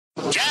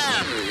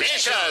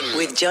Nation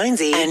with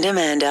Jonesy and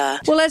Amanda.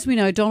 Well, as we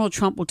know, Donald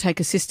Trump will take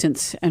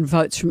assistance and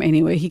votes from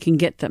anywhere he can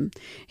get them.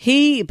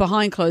 He,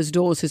 behind closed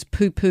doors, has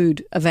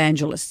poo-pooed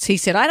evangelists. He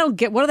said, I don't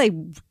get, what are they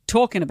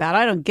talking about?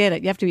 I don't get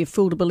it. You have to be a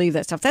fool to believe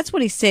that stuff. That's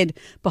what he said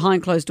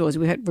behind closed doors.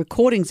 We had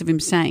recordings of him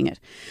saying it.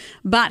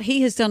 But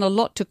he has done a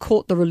lot to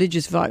court the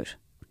religious vote.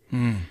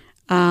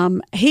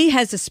 He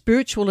has a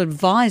spiritual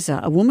advisor,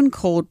 a woman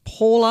called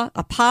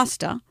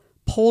Pastor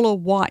Paula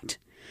White.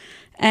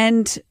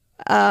 And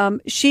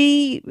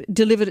she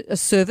delivered a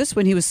service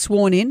when he was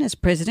sworn in as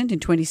president in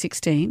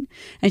 2016,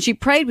 and she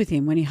prayed with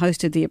him when he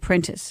hosted The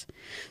Apprentice.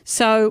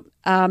 So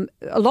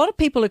a lot of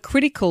people are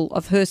critical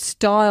of her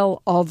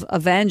style of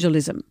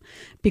evangelism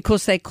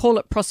because they call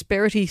it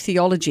prosperity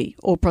theology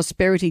or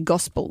prosperity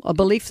gospel, a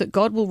belief that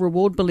God will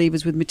reward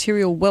believers with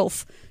material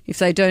wealth if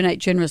they donate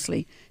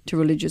generously to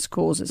religious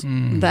causes.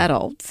 That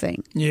old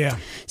thing. Yeah.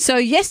 So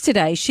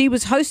yesterday she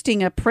was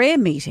hosting a prayer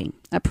meeting,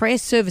 a prayer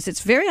service.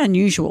 It's very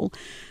unusual.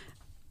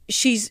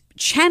 She's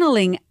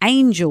channeling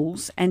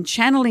angels and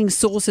channeling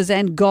sources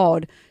and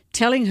God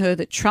telling her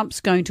that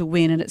Trump's going to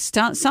win. And at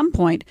some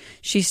point,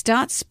 she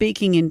starts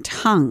speaking in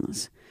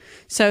tongues.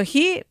 So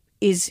here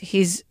is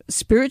his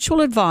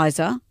spiritual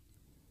advisor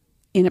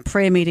in a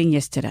prayer meeting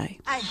yesterday.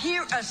 I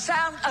hear a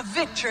sound of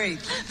victory.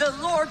 The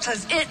Lord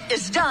says it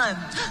is done.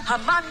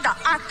 Hamanda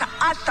aka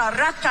ata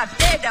raka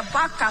teda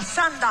baka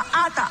sanda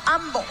ata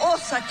ambo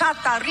osa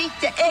kata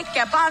rite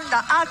eke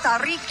banda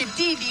ata rike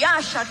didi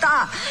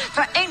ashata.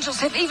 For angels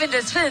have even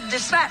been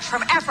dispatched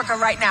from Africa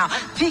right now.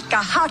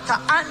 Pika hata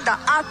anda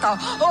ata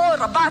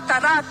ora bata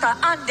rata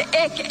ande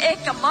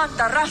eke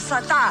manda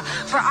rasata.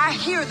 For I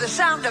hear the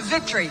sound of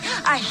victory.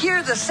 I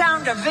hear the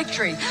sound of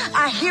victory.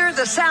 I hear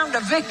the sound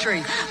of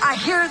victory. I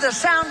hear the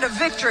sound of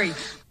victory.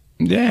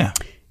 Yeah.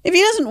 If he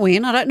doesn't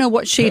win, I don't know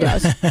what she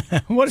does.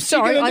 What is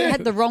Sorry, she gonna I do?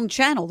 had the wrong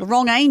channel, the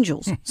wrong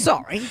angels.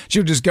 Sorry.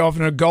 She'll just go off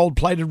in a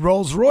gold-plated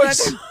Rolls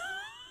Royce.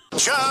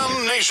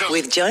 Jam Nation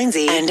With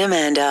Jonesy and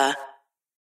Amanda.